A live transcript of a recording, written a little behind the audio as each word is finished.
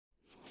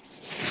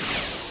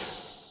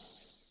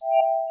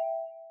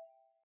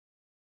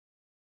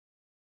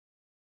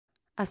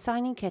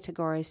Assigning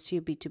categories to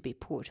your B2B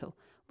portal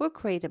will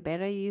create a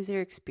better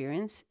user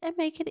experience and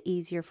make it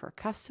easier for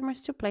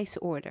customers to place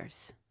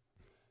orders.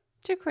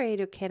 To create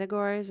your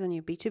categories on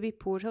your B2B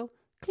portal,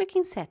 click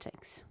in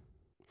Settings.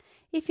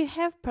 If you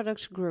have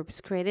product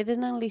groups created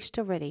in Unleashed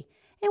already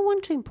and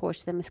want to import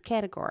them as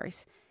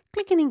categories,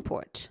 click in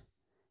Import.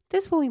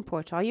 This will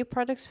import all your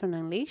products from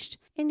Unleashed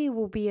and it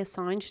will be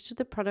assigned to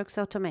the products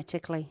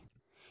automatically.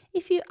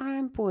 If you are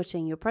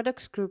importing your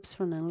product groups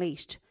from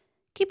Unleashed,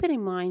 keep it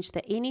in mind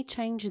that any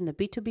change in the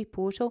B2B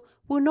portal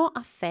will not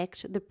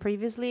affect the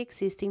previously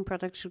existing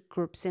product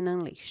groups in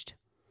Unleashed.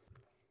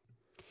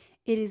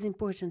 It is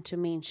important to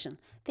mention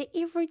that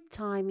every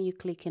time you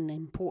click on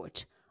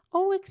Import,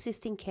 all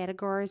existing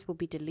categories will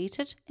be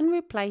deleted and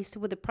replaced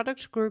with the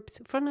product groups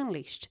from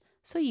Unleashed,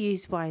 so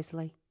use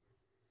wisely.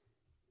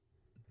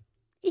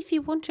 If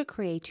you want to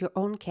create your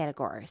own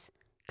categories,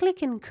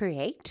 click in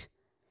Create,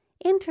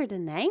 enter the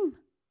name,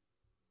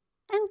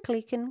 and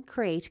click in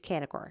Create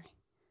Category.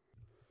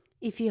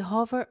 If you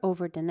hover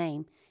over the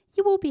name,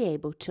 you will be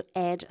able to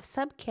add a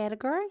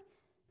subcategory,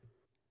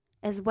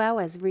 as well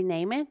as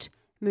rename it,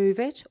 move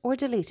it, or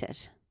delete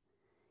it.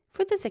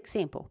 For this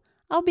example,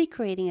 I'll be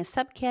creating a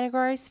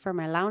subcategories for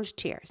my lounge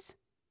chairs.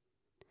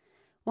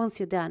 Once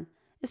you're done,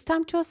 it's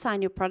time to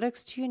assign your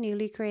products to your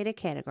newly created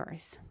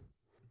categories.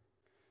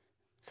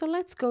 So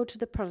let's go to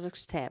the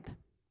Products tab.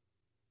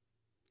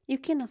 You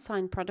can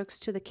assign products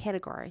to the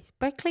categories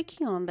by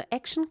clicking on the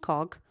Action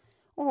cog,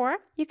 or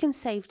you can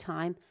save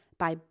time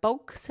by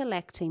bulk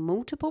selecting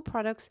multiple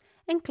products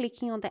and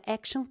clicking on the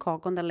Action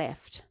cog on the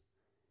left.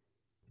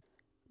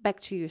 Back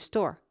to your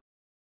store.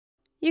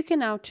 You can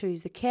now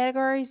choose the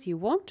categories you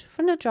want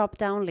from the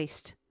drop-down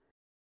list.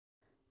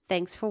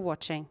 Thanks for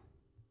watching.